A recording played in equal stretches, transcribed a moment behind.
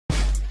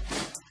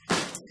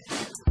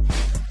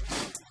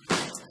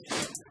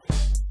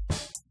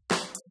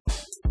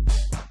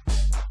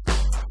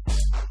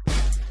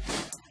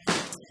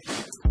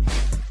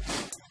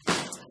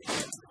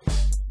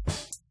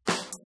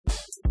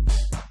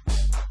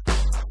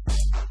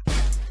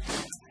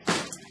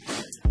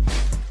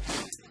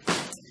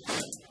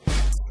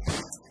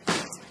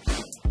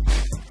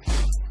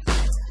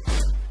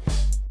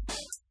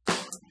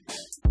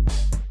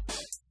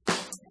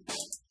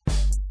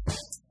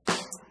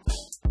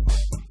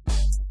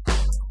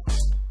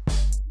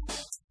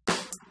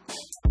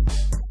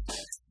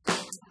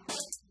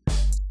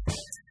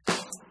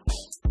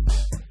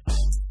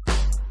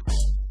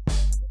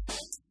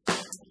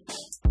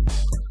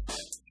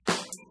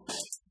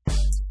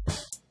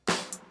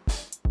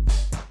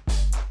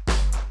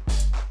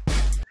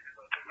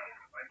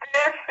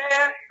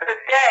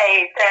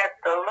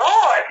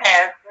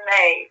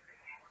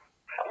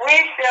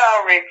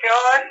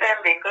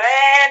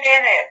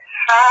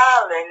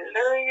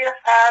Hallelujah,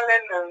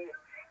 hallelujah.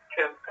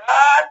 To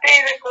God be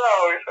the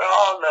glory for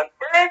all the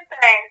good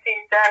things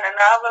he's done in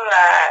our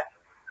lives.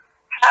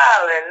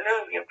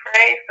 Hallelujah,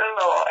 praise the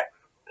Lord.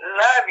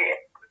 Love you.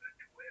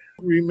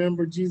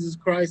 Remember Jesus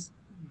Christ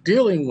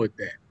dealing with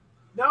that.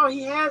 No,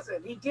 he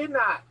hasn't. He did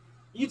not.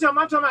 I'm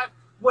talking about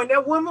when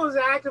that woman was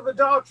in act of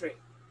adultery.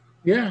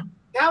 Yeah.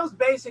 That was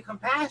basic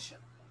compassion.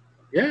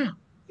 Yeah.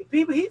 The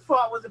people he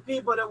fought was the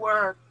people that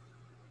were,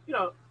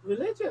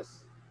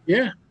 religious.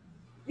 Yeah.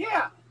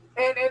 Yeah.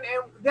 And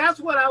that's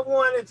what I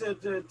wanted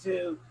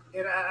to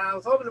and I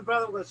was hoping the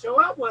brother would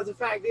show up, was the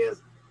fact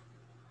is,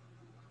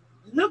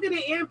 look at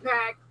the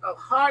impact of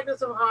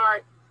hardness of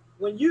heart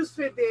when you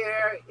sit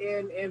there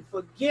and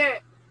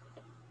forget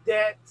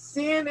that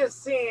sin is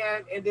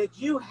sin and that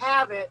you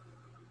have it,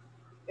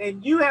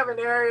 and you have an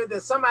area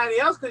that somebody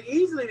else could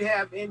easily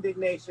have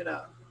indignation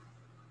of.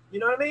 You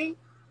know what I mean?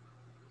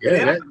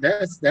 Yeah,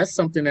 that's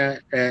something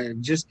that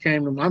just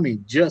came to my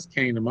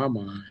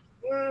mind.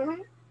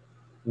 Mm-hmm.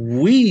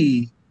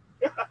 We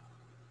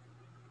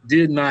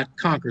did not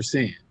conquer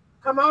sin.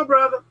 Come on,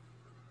 brother.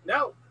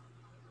 No.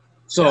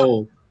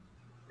 So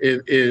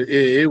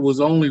it was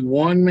only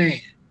one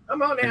man.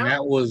 Come on now. And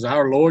that was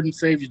our Lord and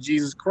Savior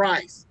Jesus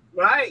Christ.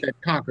 Right. That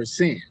conquered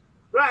sin.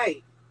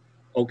 Right.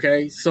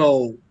 Okay,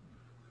 so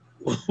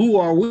who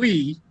are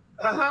we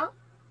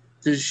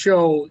to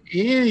show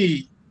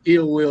any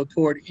ill will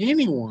toward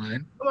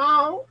anyone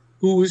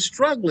who is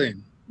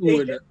struggling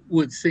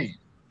with sin?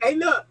 Hey,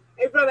 look.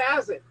 Hey, Brother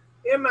Isaac,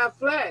 in my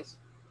flesh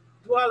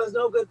dwelleth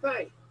no good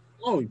thing.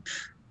 Oh,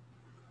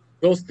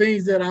 those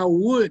things that I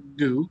would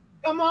do.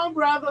 Come on,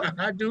 brother.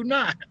 I do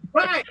not.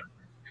 Right.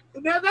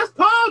 Now, that's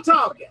Paul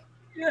talking.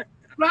 Yeah.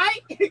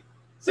 Right?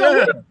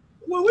 So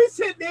when we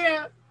sit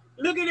there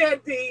looking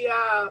at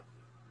the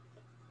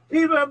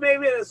people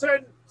maybe in a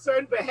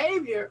certain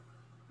behavior,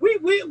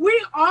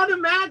 we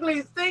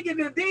automatically thinking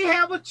that they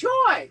have a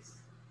choice.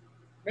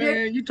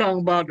 Man, you talking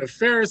about the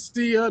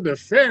Pharisee of the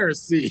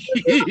Pharisee.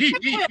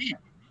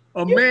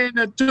 A man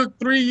that took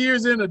 3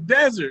 years in the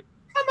desert.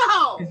 Come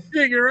on. To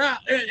figure out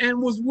and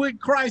was with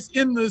Christ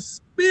in the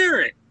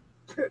spirit.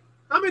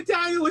 How many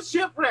times he was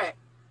shipwrecked?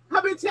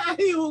 How many times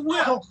he was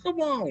whipped? Oh,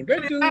 come on.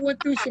 That dude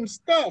went through some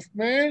stuff,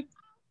 man.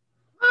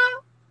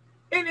 Huh?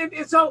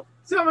 And so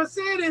what I'm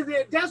saying is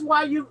that's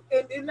why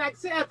and like I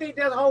said, I think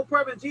that's the whole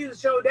purpose. Jesus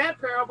showed that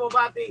parable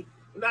about the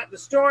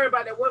story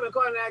about that woman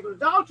caught in act of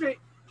adultery,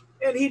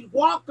 and he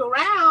walked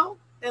around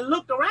and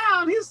looked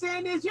around. He's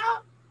saying this,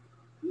 y'all,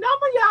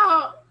 number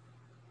y'all,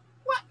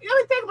 what? Let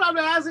me think about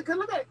that, Isaac, because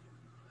look at it.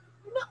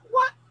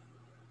 What?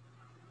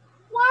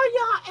 Why are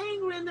y'all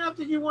angry enough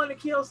that you want to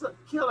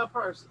kill a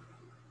person?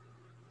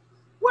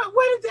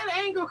 Where did that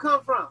anger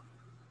come from?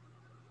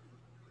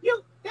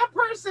 That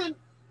person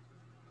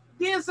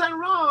did something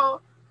wrong,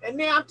 and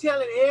now I'm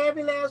telling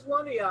every last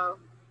one of y'all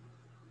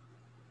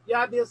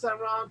did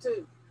something wrong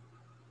too.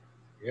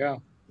 Yeah,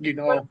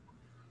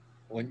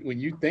 when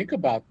you think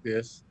about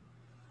this,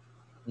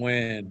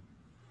 when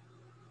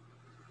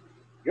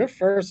your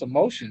first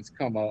emotions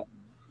come up,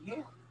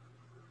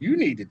 you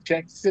need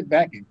to sit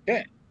back and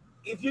check.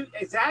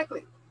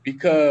 Exactly.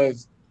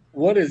 Because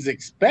what is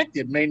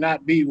expected may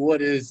not be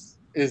what is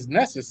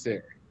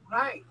necessary.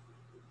 Right.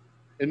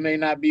 It may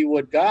not be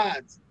what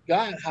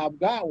how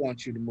God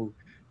wants you to move.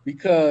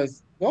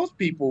 Because those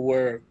people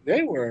were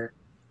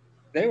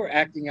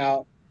acting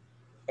out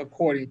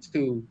according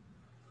to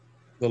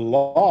the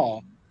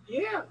law,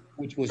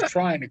 which was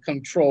trying to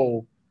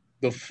control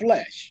the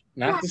flesh,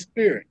 not the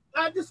spirit.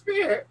 Not the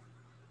spirit.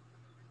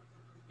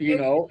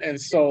 And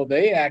so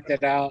they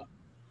acted out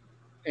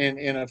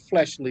in a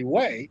fleshly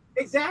way.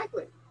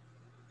 Exactly.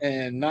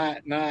 And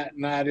not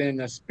in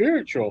a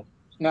spiritual,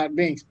 not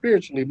being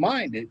spiritually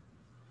minded,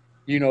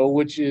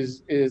 which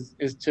is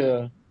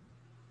to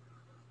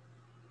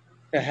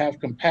have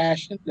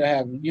compassion, to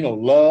have,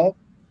 love,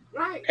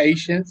 right,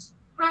 patience,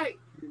 right,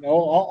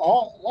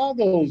 all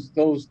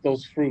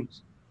those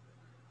fruits.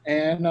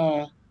 And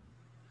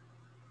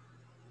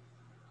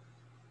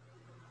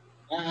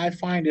I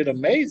find it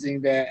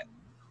amazing that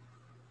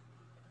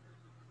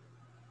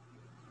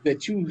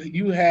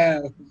you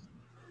have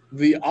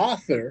the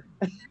author,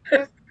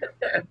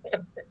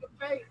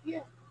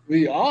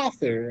 the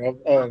author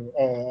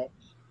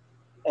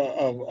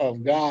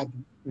of God's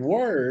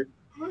word,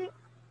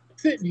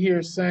 sitting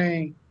here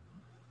saying,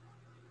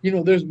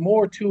 there's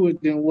more to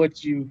it than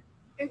what you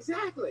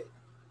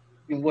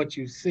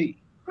see.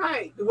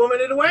 Right, the woman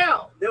in the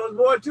well, there was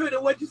more to it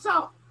than what you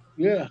saw.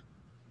 Yeah.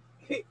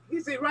 He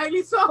said,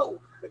 rightly so.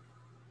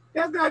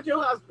 That's not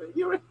your husband.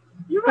 You're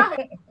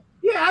right.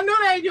 Yeah, I know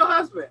that ain't your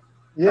husband.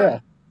 Yeah.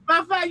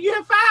 Matter of fact, you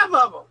have 5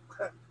 of them.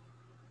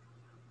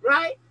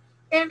 Right?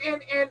 And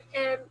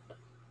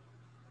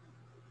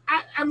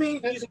I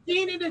mean, you've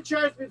seen in the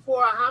church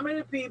before how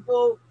many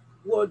people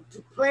would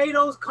play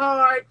those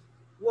cards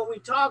when we're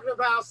talking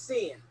about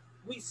sin.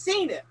 We've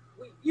seen it.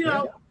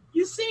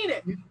 You've seen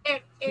it.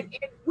 And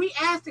we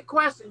asked the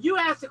question. You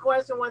asked the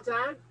question one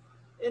time,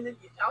 and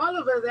all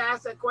of us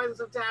asked that question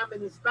sometime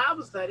in this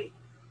Bible study,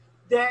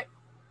 that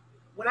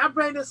when I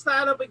bring this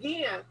slide up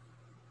again,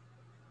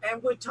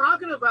 and we're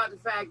talking about the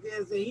fact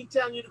is that he's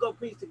telling you to go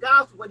preach the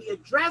gospel, but he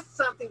addressed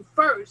something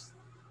first,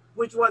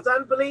 which was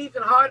unbelief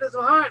and hardness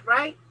of heart,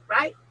 right?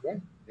 Right? Yeah.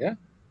 Yeah.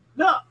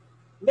 Look,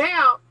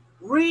 now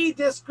read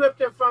this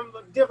scripture from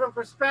a different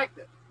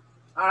perspective.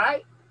 All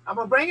right? I'm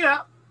going to bring it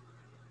up.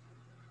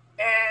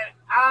 And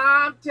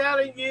I'm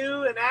telling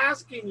you and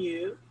asking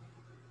you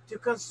to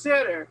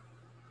consider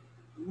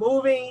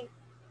moving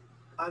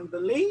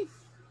unbelief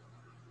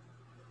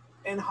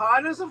and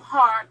hardness of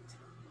heart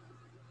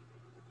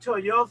to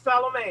your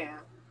fellow man,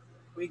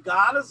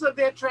 regardless of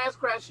their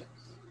transgressions.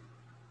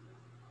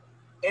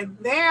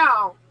 And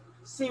now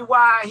see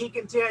why he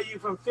can tell you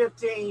from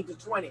 15 to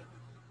 20.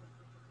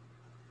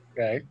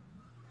 Okay.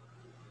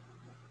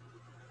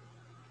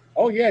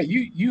 Oh yeah,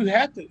 you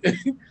have to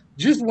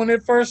just when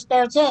it first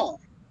starts off.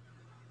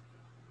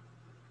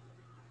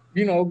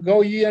 You know,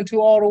 go ye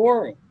into all the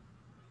world.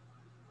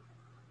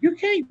 You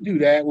can't do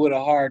that with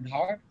a hard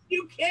heart.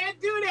 You can't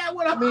do that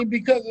with a I mean,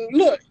 because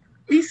look,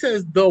 he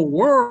says the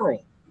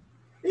world.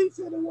 He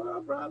said the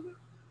world, brother.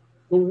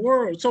 The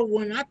world. So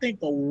when I think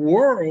the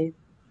world,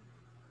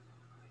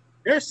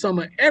 there's some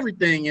of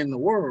everything in the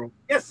world.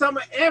 There's some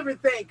of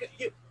everything.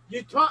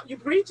 You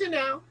preaching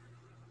now.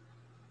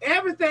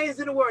 Everything's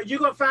in the world. You're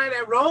gonna find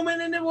that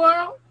Roman in the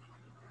world.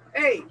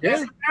 Hey,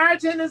 that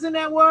Samaritan is in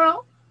that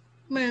world.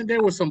 Man,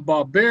 there were some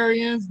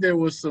barbarians. There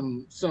was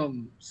some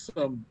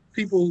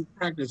people who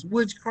practiced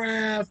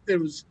witchcraft. There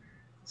was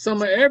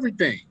some of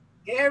everything.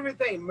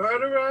 Everything.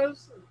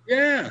 Murderers.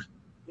 Yeah.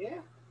 Yeah.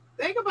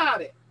 Think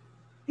about it.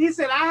 He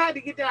said, I had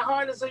to get that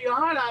hardness of your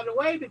heart out of the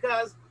way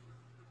because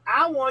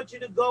I want you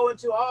to go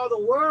into all the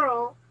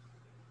world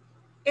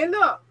and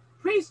look,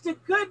 preach the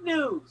good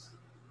news.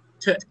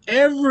 To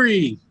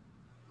every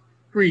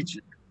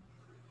creature.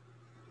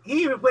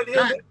 He even put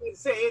his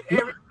say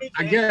every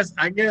creature.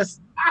 I guess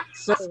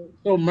so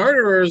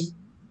murderers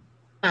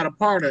are not a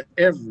part of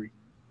every.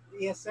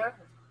 Yes, sir.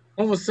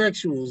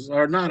 Homosexuals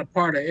are not a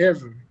part of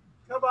every.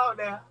 Come on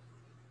now.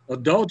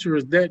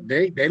 Adulterers, that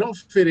they don't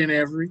fit in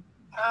every.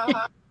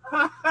 Uh-huh.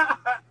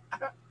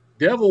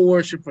 Devil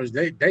worshippers,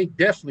 they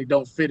definitely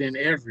don't fit in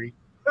every.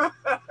 And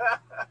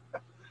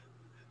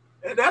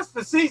that's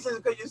facetious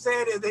because you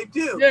said that they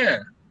do.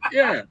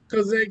 Yeah,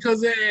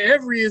 because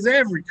every is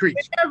every creature.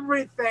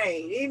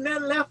 Everything, ain't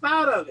nothing left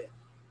out of it.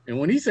 And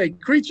when he say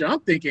creature,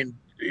 I'm thinking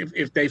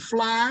if they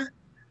fly,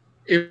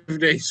 if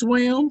they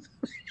swim,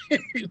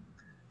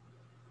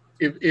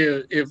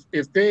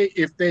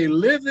 if they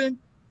live in.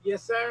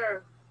 Yes,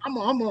 sir.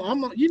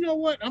 You know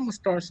what? I'm gonna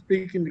start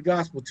speaking the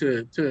gospel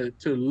to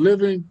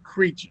living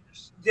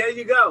creatures. There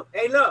you go.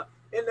 Hey, look,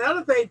 and the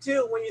other thing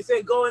too, when you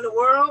say go in the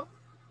world,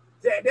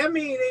 that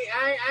means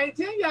I ain't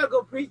telling y'all to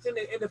go preach in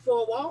the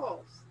four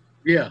walls.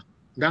 Yeah,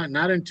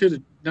 not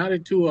into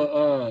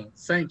a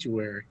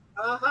sanctuary.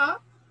 Because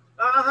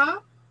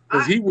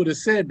he would have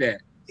said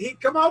that.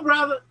 Come on,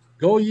 brother.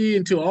 Go ye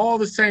into all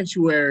the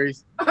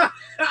sanctuaries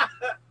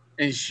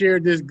and share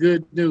this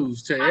good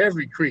news to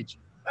every creature.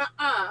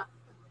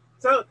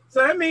 So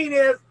that means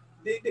is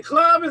the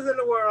club is in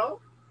the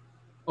world.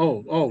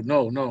 Oh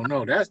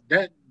no. That's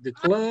the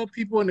club,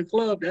 people in the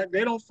club, that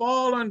they don't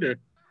fall under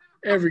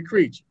every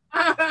creature.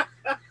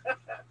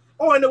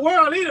 Or in the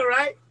world either,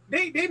 right?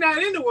 They not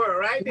in the world,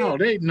 right?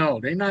 They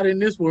not in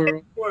this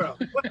world. What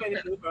in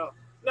the world?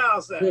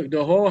 No, sir. Look,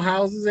 the whole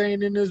houses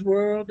ain't in this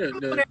world.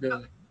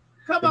 The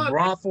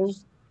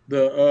brothels,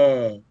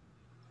 the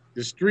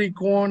street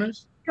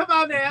corners, come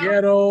on now,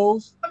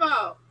 ghettos. Come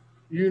on.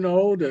 You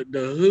know, the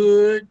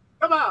hood.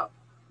 Come on.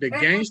 The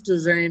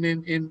gangsters ain't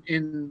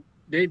in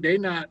they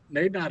not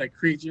a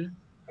creature.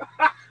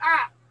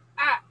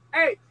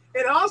 Hey,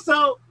 and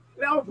also,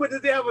 I'm gonna put this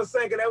down for a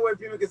second, that way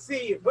people can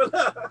see it. But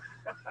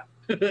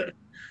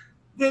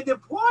the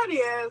point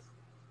is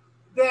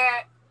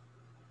that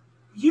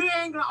you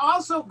ain't gonna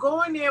also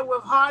go in there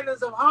with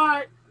hardness of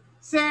heart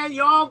saying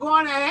you're all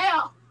going to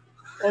hell.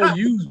 Oh,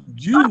 you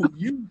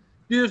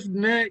stiff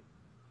neck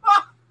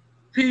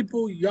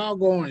people, y'all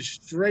going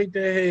straight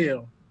to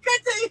hell.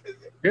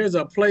 There's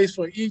a place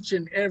for each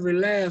and every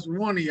last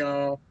one of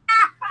y'all.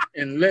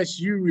 Unless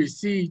you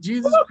receive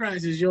Jesus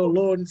Christ as your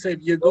Lord and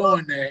Savior, you're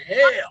going to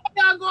hell.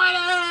 Y'all going to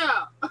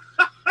hell.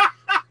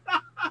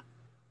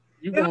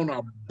 You're going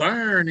to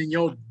burn in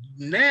your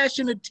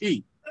gnashing of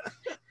teeth.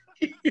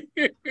 You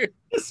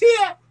see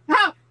that?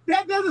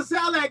 That doesn't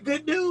sound like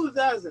good news,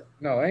 does it?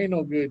 No, ain't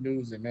no good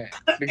news in that.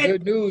 The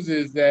good news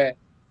is that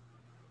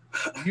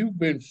you've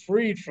been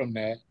freed from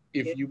that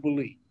if you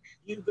believe.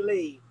 You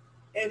believe.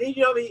 And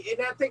he,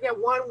 and I think that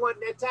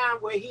time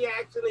where he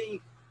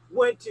actually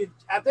went to,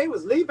 I think it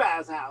was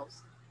Levi's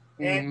house,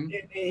 and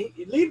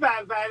Levi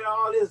invited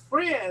all his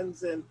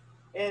friends and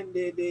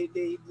the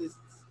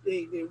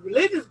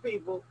religious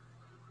people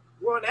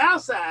were on the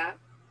outside,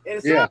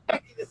 and it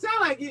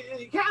sounded like you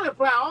kind of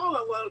apply all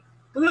of them.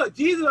 Well, look,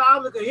 Jesus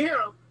obviously could hear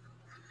them,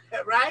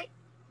 right?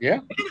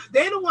 Yeah.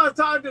 They the ones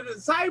talking to the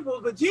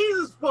disciples, but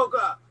Jesus spoke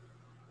up.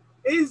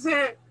 He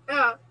said,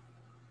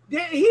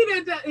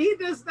 he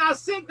that's not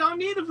sick don't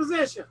need a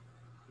physician.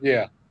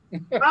 Yeah.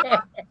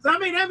 So I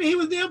mean, he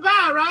was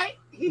nearby, right?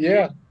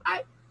 Yeah.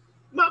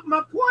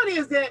 My point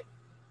is that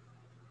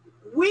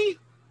we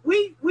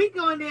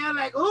go in there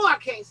like, oh, I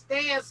can't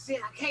stand sin.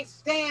 I can't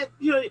stand,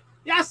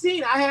 y'all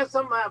seen, I have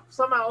some of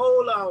my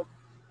old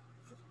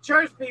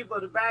church people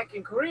back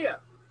in Korea.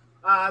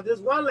 This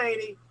one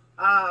lady,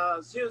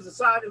 she was a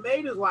sergeant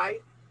major's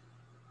wife,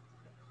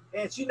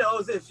 and she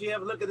knows if she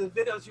ever look at this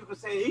video, she would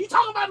say, "You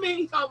talking about me?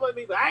 You talking about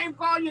me?" But I ain't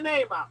calling your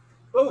name out.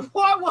 But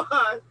what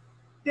was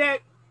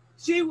that?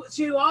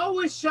 She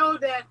always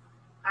showed that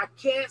I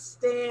can't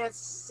stand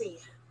sin.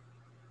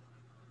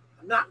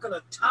 I'm not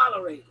gonna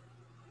tolerate it.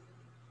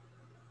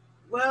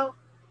 Well,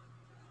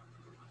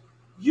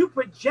 you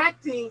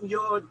projecting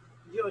your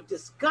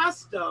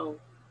disgust though.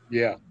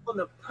 Yeah. On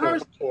the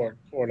person.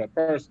 For the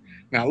person.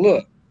 Now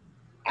look,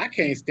 I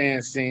can't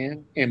stand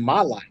sin in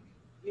my life.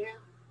 Yeah.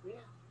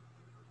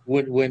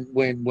 When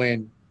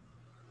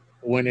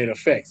it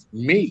affects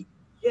me.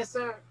 Yes,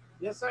 sir.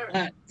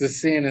 Not the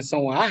sin in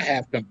someone. I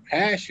have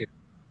compassion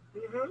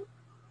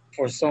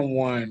for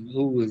someone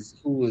who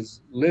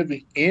is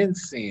living in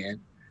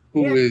sin,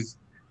 who is,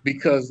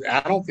 because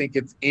I don't think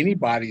it's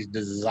anybody's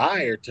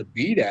desire to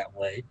be that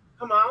way.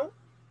 Come on.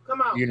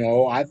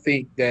 I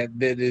think that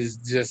is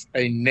just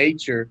a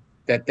nature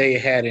that they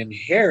had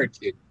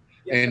inherited.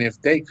 Yes, and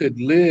if they could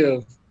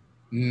live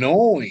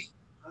knowing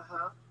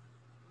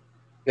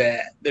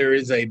that there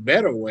is a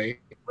better way,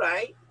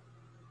 right,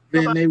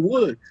 then they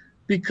would.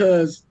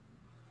 Because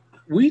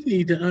we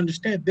need to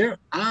understand their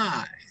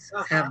eyes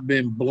have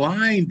been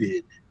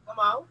blinded. Come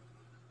on.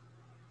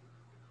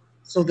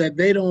 So that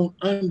they don't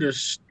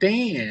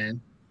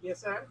understand, yes,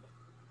 sir,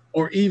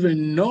 or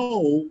even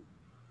know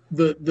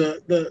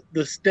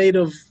the state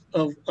of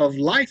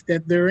life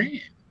that they're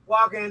in.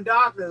 Walking in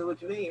darkness is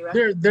what you mean,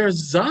 right? They're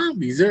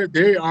zombies.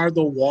 They are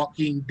the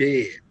walking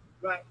dead.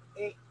 Right.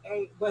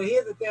 But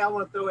here's the thing I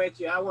want to throw at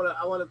you. I want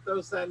to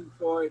throw something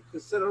for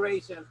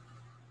consideration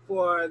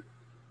for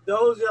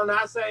those who are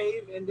not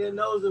saved, and then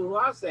those who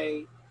are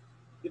saved.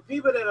 The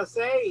people that are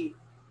saved,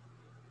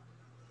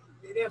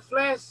 their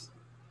flesh,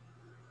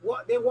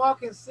 they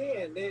walk in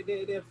sin.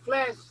 Their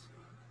flesh.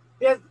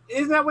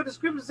 Isn't that what the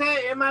scripture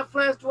said? In my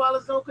flesh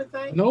dwelleth no good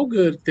thing? No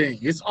good thing.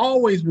 It's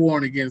always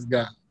warned against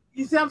God.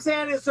 You see what I'm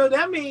saying? And so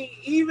that means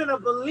even a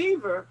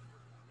believer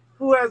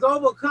who has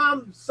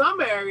overcome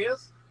some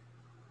areas,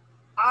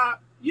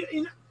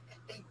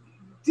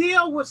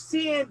 deal with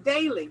sin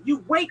daily.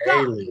 You wake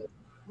up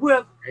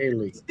with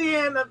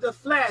sin of the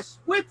flesh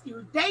with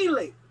you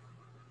daily.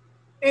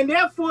 And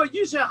therefore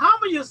you should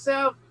humble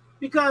yourself,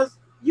 because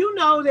you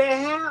know that,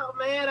 hell,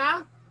 man,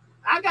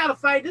 I got to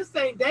fight this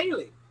thing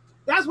daily.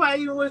 That's why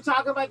even when we're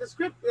talking about the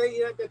script,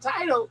 the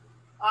title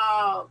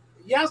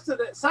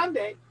yesterday,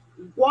 Sunday,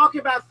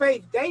 walking by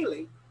faith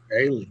daily.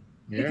 Daily,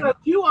 yeah. Because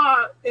you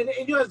are, and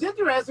it's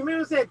interesting.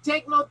 Remember, it said,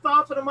 "Take no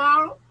thought for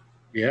tomorrow."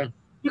 Yeah.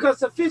 Because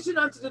sufficient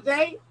unto the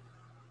day.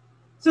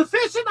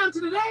 Sufficient unto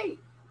the day.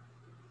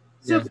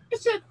 Yeah.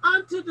 Sufficient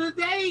unto the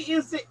day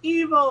is the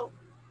evil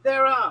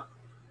thereof.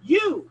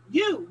 You,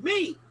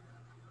 me,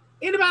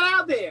 anybody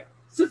out there.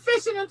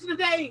 Sufficient unto the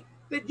day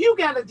that you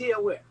got to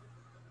deal with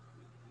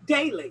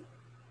daily.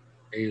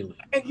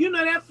 And you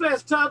know that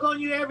flesh tug on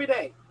you every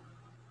day.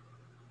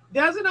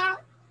 Does it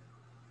not?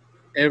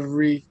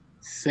 Every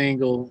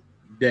single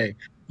day.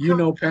 You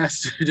know,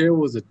 Pastor, there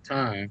was a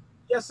time.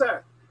 Yes,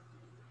 sir.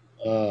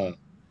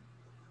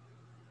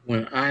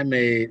 When I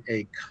made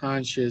a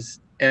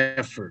conscious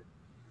effort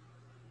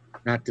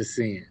not to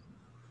sin.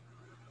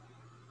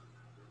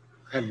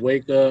 I'd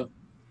wake up,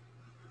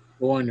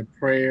 go into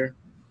prayer,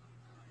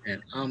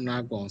 and I'm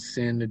not going to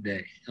sin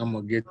today. I'm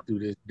going to get through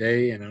this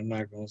day, and I'm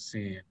not going to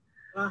sin.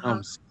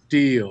 I'm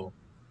still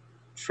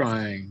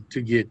trying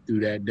to get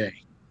through that day.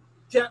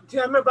 Tell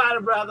me about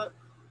it, brother.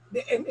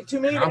 And to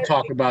me, and I'm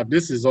talking about,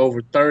 this is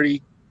over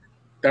 30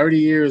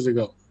 years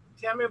ago.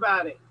 Tell me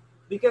about it.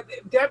 Because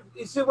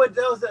you see what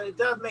it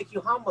does make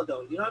you humble,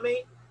 though. You know what I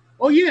mean?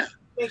 Oh, yeah.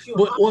 Makes you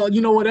humble. Well,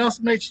 you know what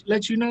else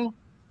lets you know?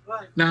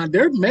 What? Now,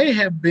 there may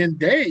have been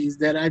days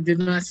that I did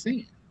not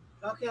sin.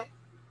 Okay.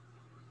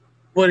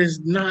 But it's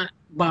not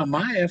by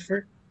my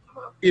effort.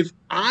 If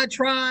I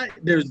try,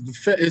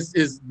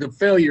 the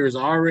failure is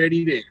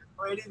already there.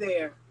 Already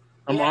there.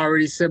 I'm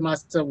already set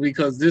myself,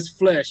 because this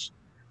flesh,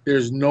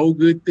 there's no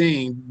good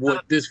thing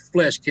what this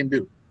flesh can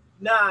do.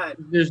 None.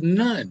 There's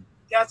none.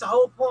 That's the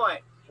whole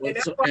point. And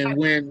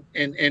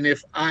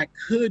if I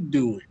could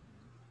do it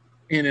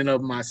in and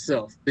of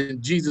myself,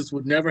 then Jesus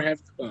would never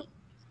have to come.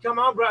 Come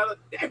on, brother.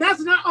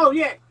 That's not. Oh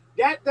yeah,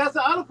 that's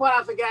the other part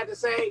I forgot to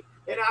say,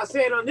 and I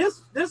said on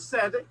this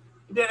Sunday.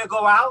 Then it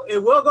go out.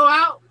 It will go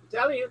out. I'm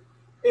telling you,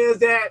 is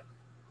that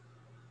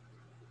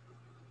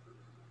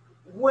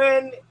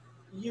when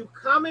you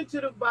come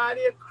into the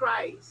body of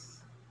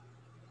Christ,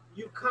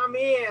 you come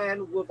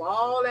in with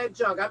all that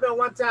junk. I remember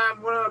one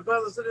time one of my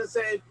brothers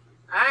said,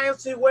 "I don't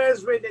see where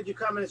it's written that you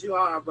come in as you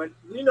are, but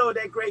you know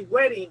that great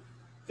wedding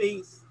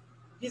feast."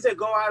 He said,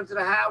 "Go out into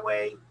the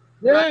highway,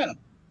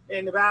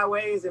 and the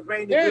byways, and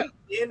bring the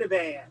in the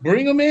van.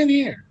 Bring them in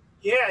here."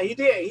 Yeah, he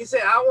did. He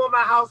said, "I want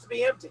my house to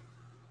be empty.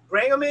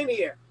 Bring them in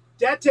here.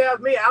 That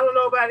tells me, I don't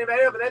know about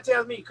anybody else, but that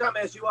tells me you come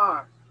as you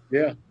are.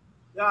 Yeah.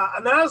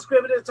 Another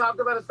scripture that talked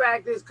about the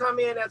fact is come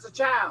in as a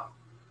child.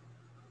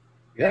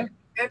 Yeah.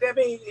 And that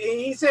means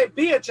he said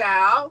be a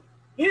child.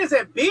 He didn't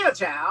say be a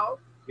child.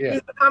 Yeah. He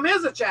said come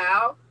as a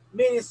child,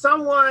 meaning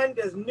someone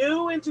that's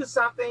new into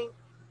something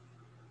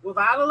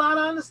without a lot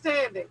of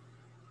understanding.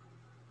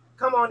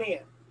 Come on in.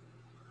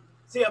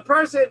 See, a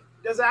person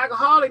that's an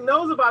alcoholic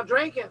knows about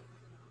drinking.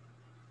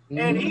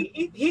 And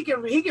he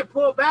can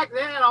pull back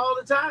that all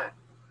the time.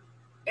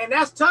 And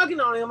that's tugging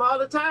on him all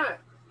the time.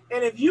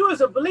 And if you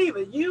as a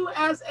believer,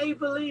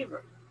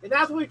 and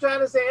that's what we're trying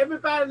to say,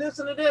 everybody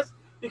listen to this,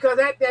 because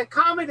that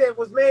comment that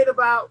was made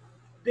about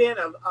being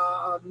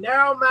a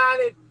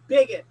narrow-minded,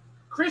 bigot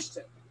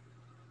Christian,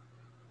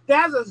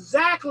 that's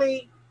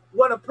exactly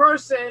what a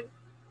person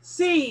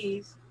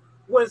sees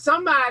when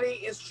somebody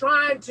is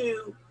trying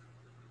to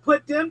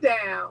put them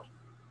down,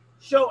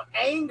 show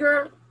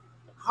anger,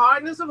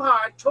 hardness of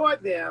heart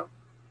toward them,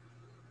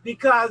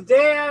 because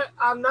they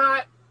are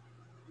not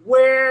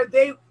where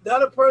the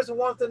other person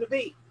wants them to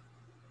be.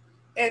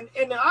 And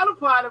the other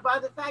part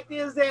about the fact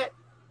is that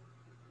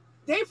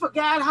they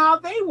forgot how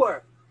they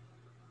were.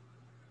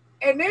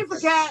 And they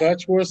forgot.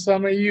 Such were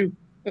some of you.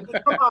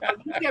 Come on,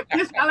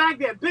 I like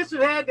that.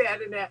 Bishop had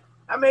that in that.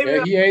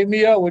 He ate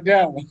me up with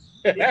that one.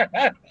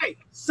 Hey,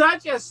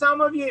 such as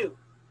some of you.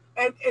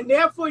 And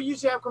therefore you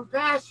should have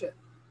compassion.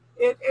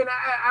 And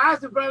I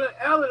asked the brother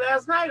Elder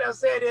last night, I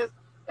said this,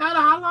 Elder,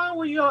 how long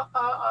were you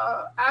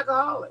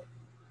alcoholic?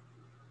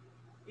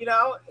 You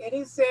know, and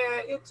he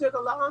said it took a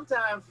long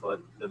time for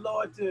the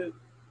Lord to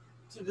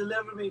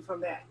deliver me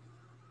from that.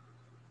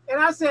 And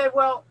I said,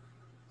 well,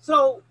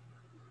 so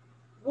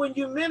when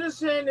you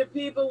minister to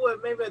people with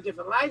maybe a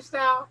different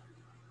lifestyle,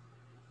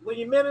 when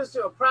you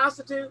minister to a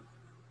prostitute,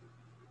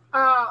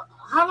 how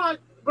long,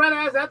 brother,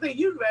 I think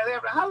you'd rather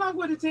have, how long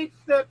would it take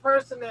that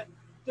person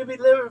to be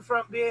living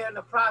from being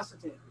a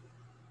prostitute?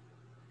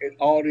 It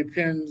all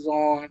depends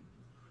on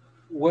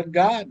what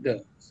God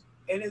does.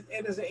 And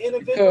it's an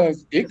individual.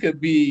 Because it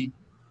could be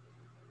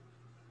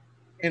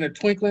in a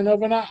twinkling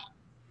of an eye.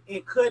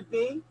 It could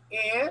be,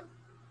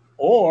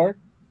 or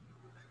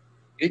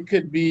it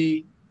could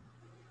be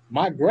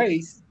my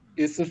grace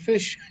is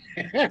sufficient.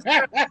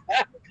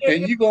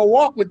 And you're going to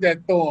walk with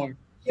that thorn.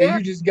 Yeah.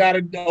 And you just got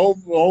to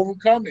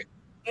overcome it.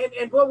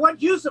 And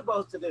what you're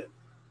supposed to do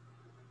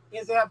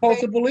is supposed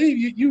to believe.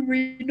 You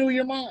renew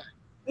your mind.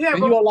 Yeah, and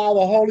you allow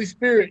the Holy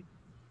Spirit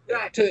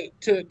right.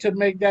 to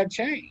make that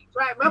change.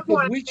 Right. My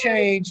because point we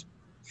change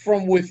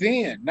from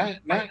within,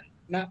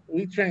 not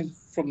we change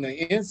from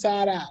the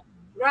inside out.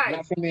 Right.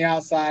 Not from the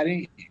outside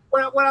in.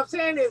 What I'm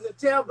saying is to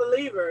tell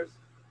believers,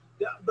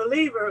 the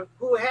believer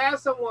who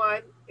has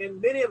someone,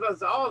 and many of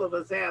us, all of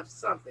us have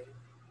something.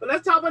 But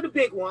let's talk about the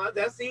big one.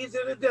 That's easy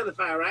to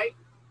identify, right?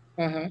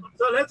 Uh-huh.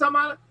 So let's talk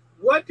about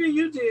what do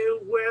you do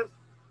with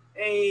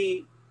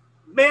a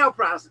male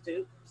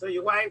prostitute? So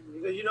your wife,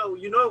 you know,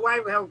 your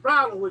wife will have a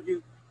problem with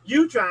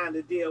you trying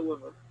to deal with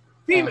a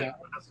female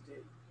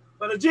prostitute,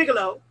 but a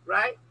gigolo,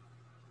 right?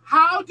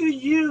 How do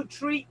you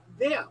treat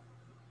them?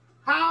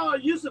 How are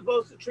you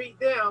supposed to treat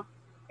them?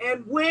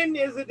 And when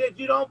is it that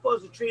you don't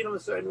supposed to treat them a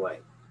certain way?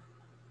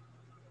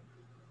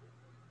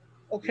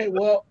 Okay,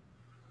 well,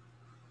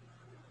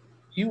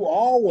 you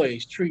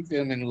always treat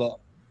them in love.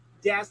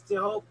 That's the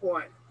whole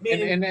point.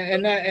 And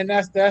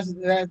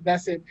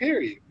that's it,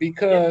 period.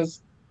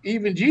 Because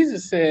even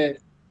Jesus said,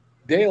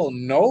 they'll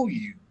know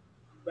you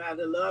by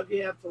the love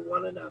you have for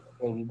one another.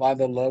 By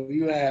the love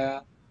you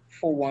have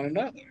for one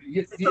another.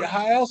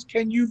 How else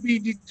can you be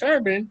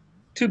determined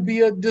to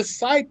be a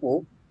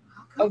disciple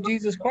of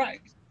Jesus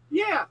Christ?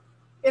 Yeah.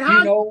 And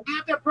how do you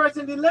have that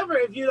person deliver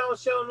if you don't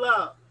show them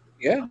love?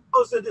 Yeah.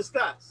 Supposed to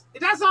discuss.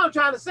 That's all I'm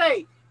trying to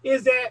say,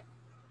 is that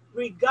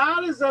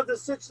regardless of the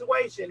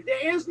situation,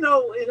 there is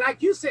no,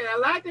 like you said, I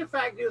like the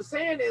fact you're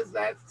saying is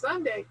that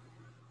Sunday.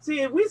 See,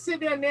 if we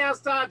sit there now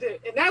start to,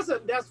 and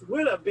that's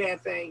really a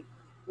bad thing,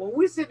 when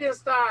we sit there and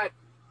start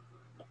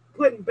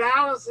putting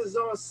balances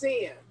on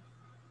sin,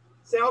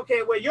 say,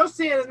 okay, well, your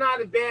sin is not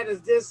as bad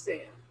as this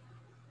sin.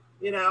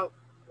 You know,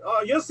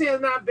 oh, your sin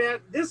is not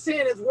bad. This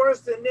sin is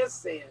worse than this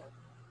sin.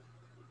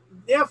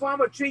 Therefore, I'm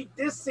going to treat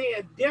this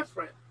sin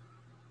different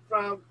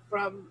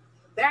from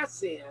that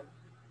sin.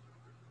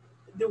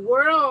 The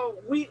world,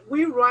 we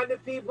run the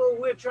people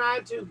we're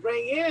trying to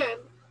bring in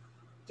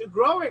to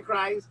grow in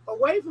Christ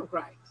away from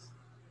Christ.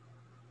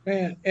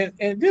 Man,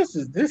 and this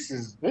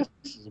is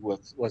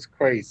what's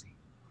crazy.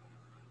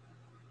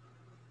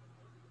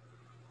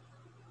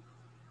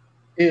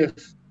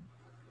 If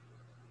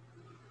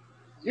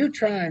you're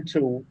trying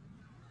to,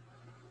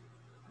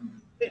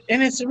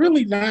 and it's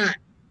really not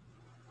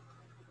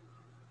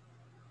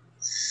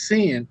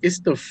sin, it's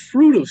the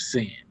fruit of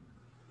sin.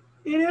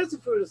 It is the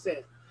fruit of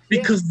sin.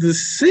 Because the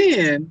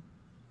sin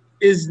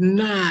is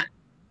not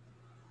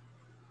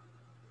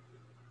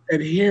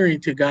adhering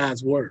to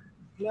God's word.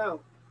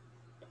 No.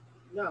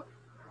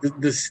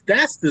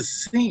 That's the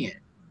sin.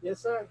 Yes,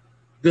 sir.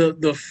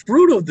 The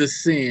fruit of the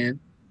sin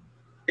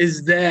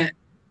is that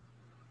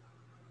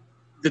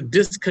the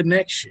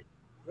disconnection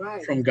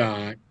from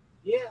God.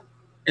 Yeah.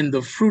 And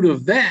the fruit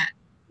of that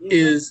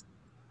is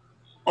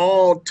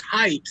all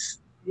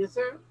types yes,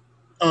 sir.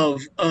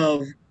 of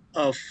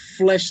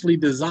fleshly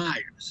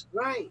desires.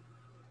 Right.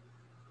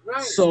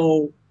 Right.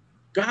 So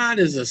God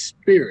is a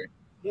spirit.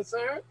 Yes,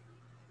 sir.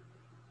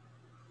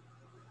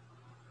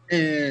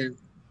 And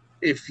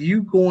if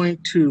you're going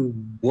to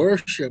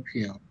worship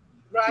him,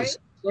 right, to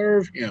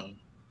serve him,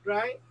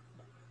 right,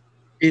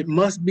 it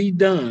must be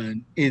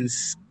done in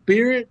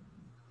spirit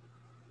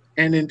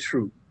and in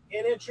truth.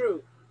 And in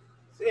truth.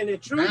 And in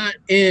truth. Not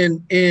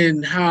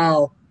in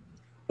how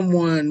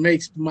someone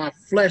makes my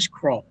flesh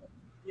crawl.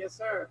 Yes,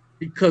 sir.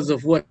 Because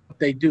of what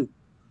they do.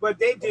 But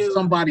they do. Or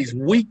somebody's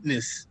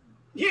weakness.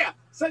 Yeah.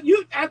 So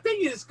I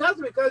think you discussed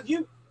it because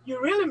you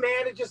really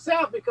mad at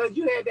yourself because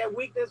you had that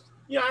weakness.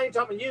 You know, I ain't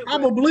talking you.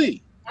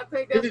 Probably. I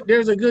think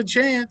there's a good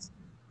chance.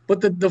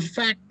 But the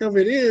fact of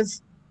it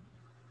is,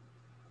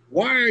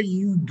 why are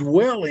you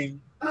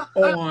dwelling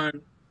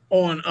on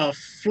a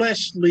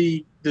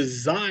fleshly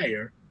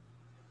desire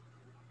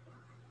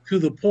to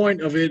the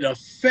point of it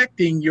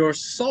affecting your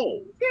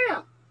soul?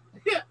 Yeah.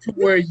 Yeah. To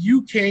where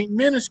you can't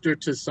minister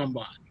to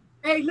somebody.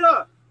 Hey,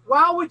 look,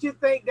 why would you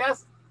think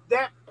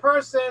that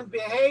person's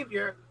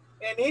behavior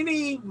and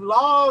any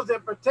laws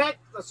that protect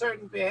a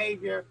certain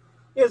behavior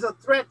is a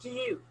threat to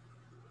you?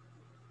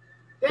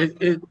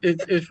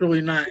 It's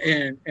really not.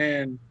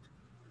 And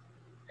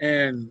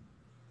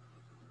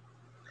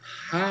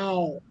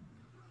how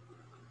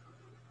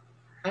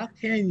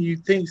can you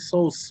think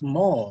so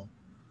small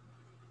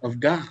of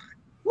God?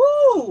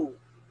 Woo!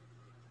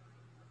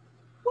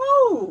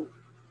 Woo!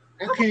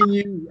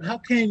 How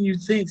can you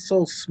think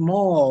so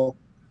small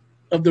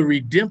of the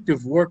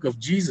redemptive work of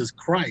Jesus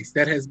Christ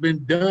that has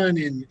been done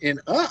in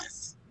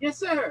us? Yes,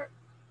 sir.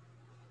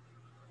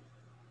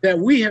 That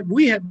we have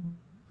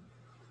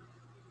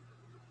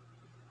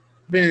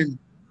been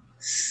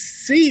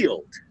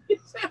sealed. Yes,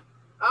 sir.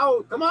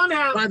 Oh, come on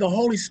now. By the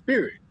Holy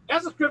Spirit.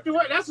 That's a scripture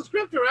word. That's a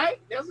scripture,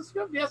 right? That's a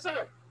scripture. Yes,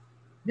 sir.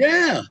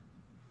 Yeah.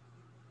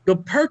 The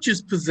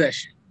purchased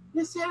possession.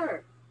 Yes,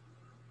 sir.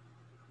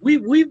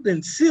 We've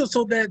been sealed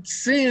so that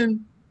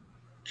sin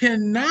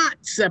cannot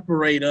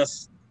separate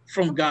us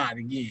from God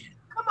again.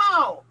 Come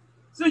on.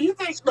 So you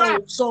think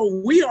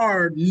so we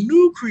are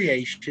new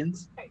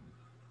creations.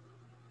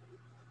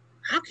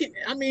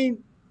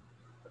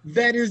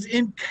 That is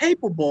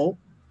incapable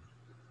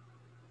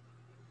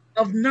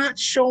of not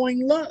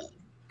showing love.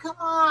 Come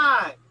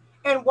on.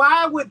 And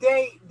why would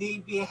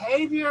the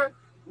behavior,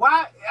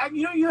 why,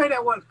 you heard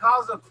that one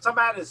cause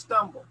somebody to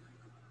stumble.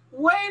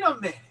 Wait a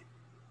minute.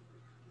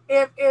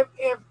 If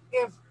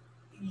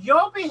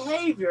your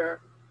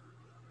behavior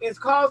is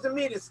causing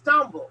me to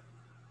stumble,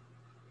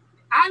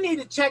 I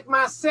need to check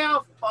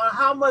myself on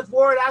how much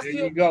word I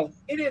still get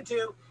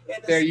into.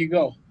 There you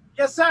go.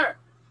 Yes, sir.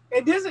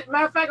 And this is,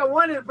 matter of fact, I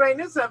wanted to bring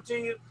this up to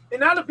you.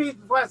 Another piece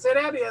before I say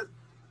that is,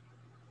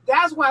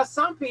 that's why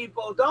some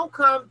people don't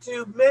come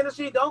to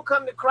ministry, don't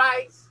come to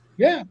Christ.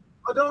 Yeah.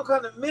 Or don't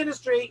come to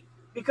ministry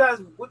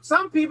because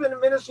some people in the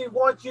ministry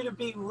want you to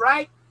be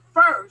right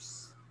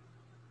first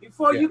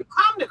before you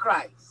come to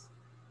Christ.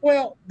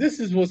 Well, this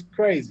is what's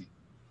crazy.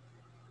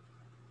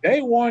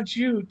 They want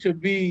you to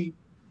be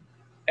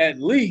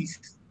at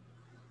least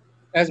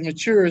as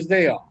mature as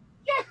they are.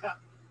 Yeah.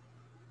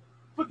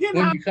 Forget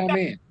when you come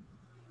in.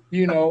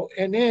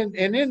 And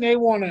then they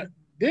want to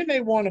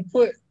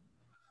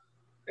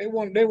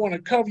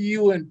cover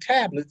you in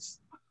tablets.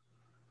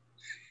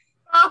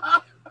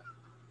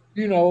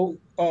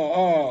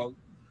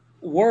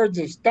 Words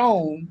of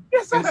stone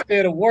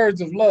instead of words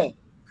of love.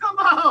 Come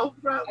on,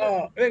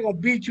 brother. They're gonna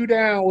beat you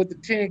down with the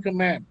 10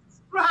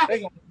 Commandments. Right. They're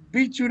gonna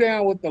beat you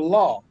down with the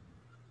law.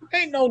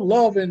 Ain't no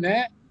love in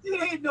that.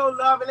 There ain't no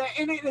love in that.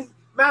 And it is,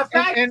 matter of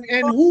fact,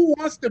 and who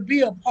wants to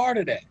be a part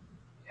of that?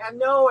 I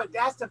know it.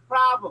 That's the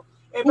problem.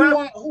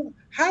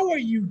 How are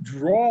you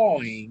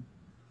drawing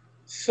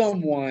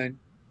someone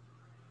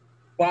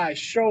by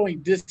showing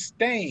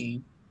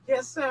disdain?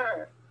 Yes,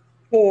 sir.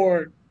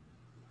 For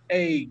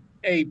a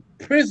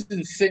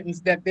prison sentence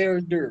that they're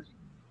enduring.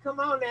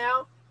 Come on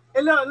now.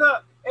 And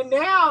look. And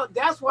now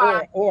that's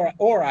why.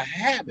 Or a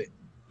habit.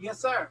 Yes,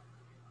 sir.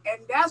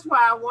 And that's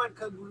why I want,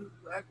 and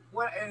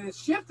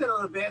it's shifting a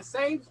little bit,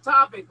 same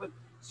topic, but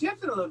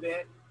shifting a little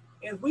bit,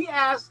 is we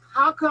ask,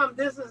 how come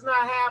this is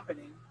not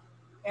happening?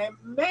 And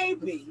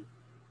maybe,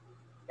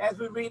 as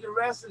we read the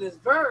rest of this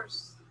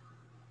verse,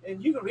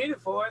 and you can read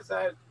it for us,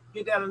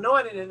 get that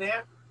anointed in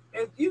there,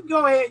 and you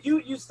go ahead,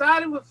 you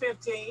started with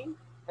 15.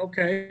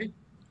 Okay.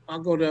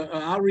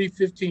 I'll read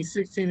 15,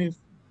 16, and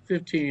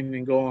 15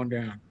 and go on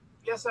down.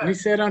 Yes, sir. And he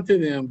said unto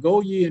them,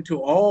 go ye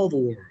into all the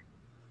world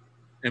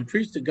and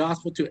preach the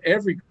gospel to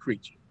every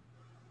creature.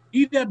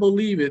 He that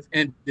believeth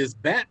and is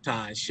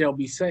baptized shall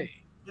be saved.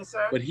 Yes,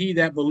 sir. But he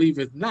that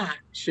believeth not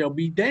shall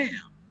be damned.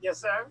 Yes,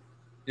 sir.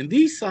 And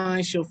these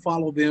signs shall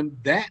follow them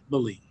that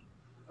believe.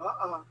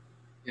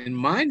 In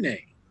my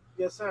name,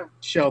 yes, sir,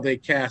 shall they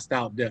cast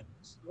out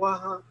devils.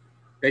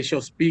 They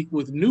shall speak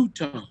with new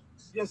tongues.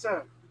 Yes,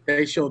 sir.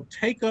 They shall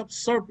take up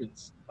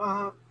serpents.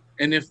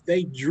 And if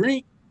they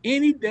drink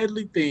any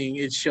deadly thing,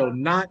 it shall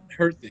not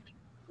hurt them.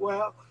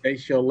 Well, They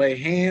shall lay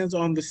hands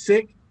on the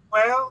sick,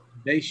 well,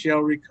 they shall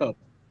recover.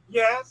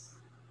 yes.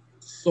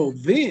 So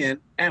then,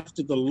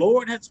 after the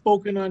Lord had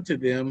spoken unto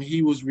them,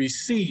 he was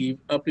received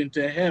up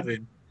into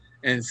heaven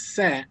and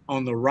sat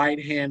on the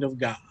right hand of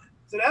God.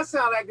 So that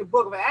sounds like the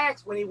book of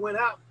Acts when he went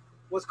up,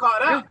 was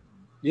caught up.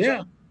 Yeah.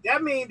 So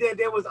that means that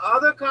there was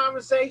other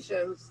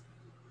conversations.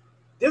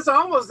 This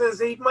almost as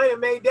he might have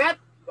made that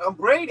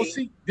Brady. Well,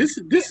 see,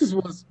 this is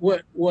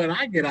what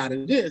I get out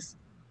of this.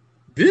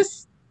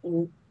 This,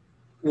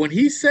 when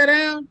he sat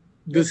down,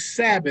 the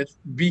Sabbath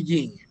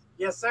began.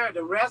 Yes, sir.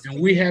 The rest. And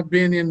we have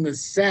been in the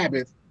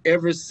Sabbath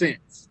ever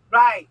since.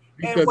 Right.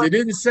 Because it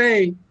didn't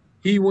say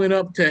he went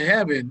up to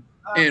heaven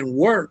and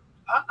worked.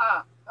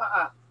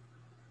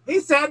 He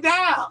sat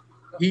down.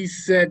 He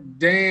sat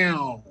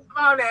down.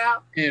 Come on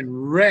now.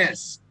 And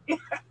rest.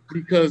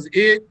 Because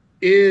it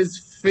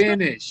is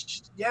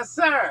finished. Yes,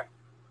 sir.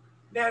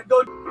 Now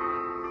go.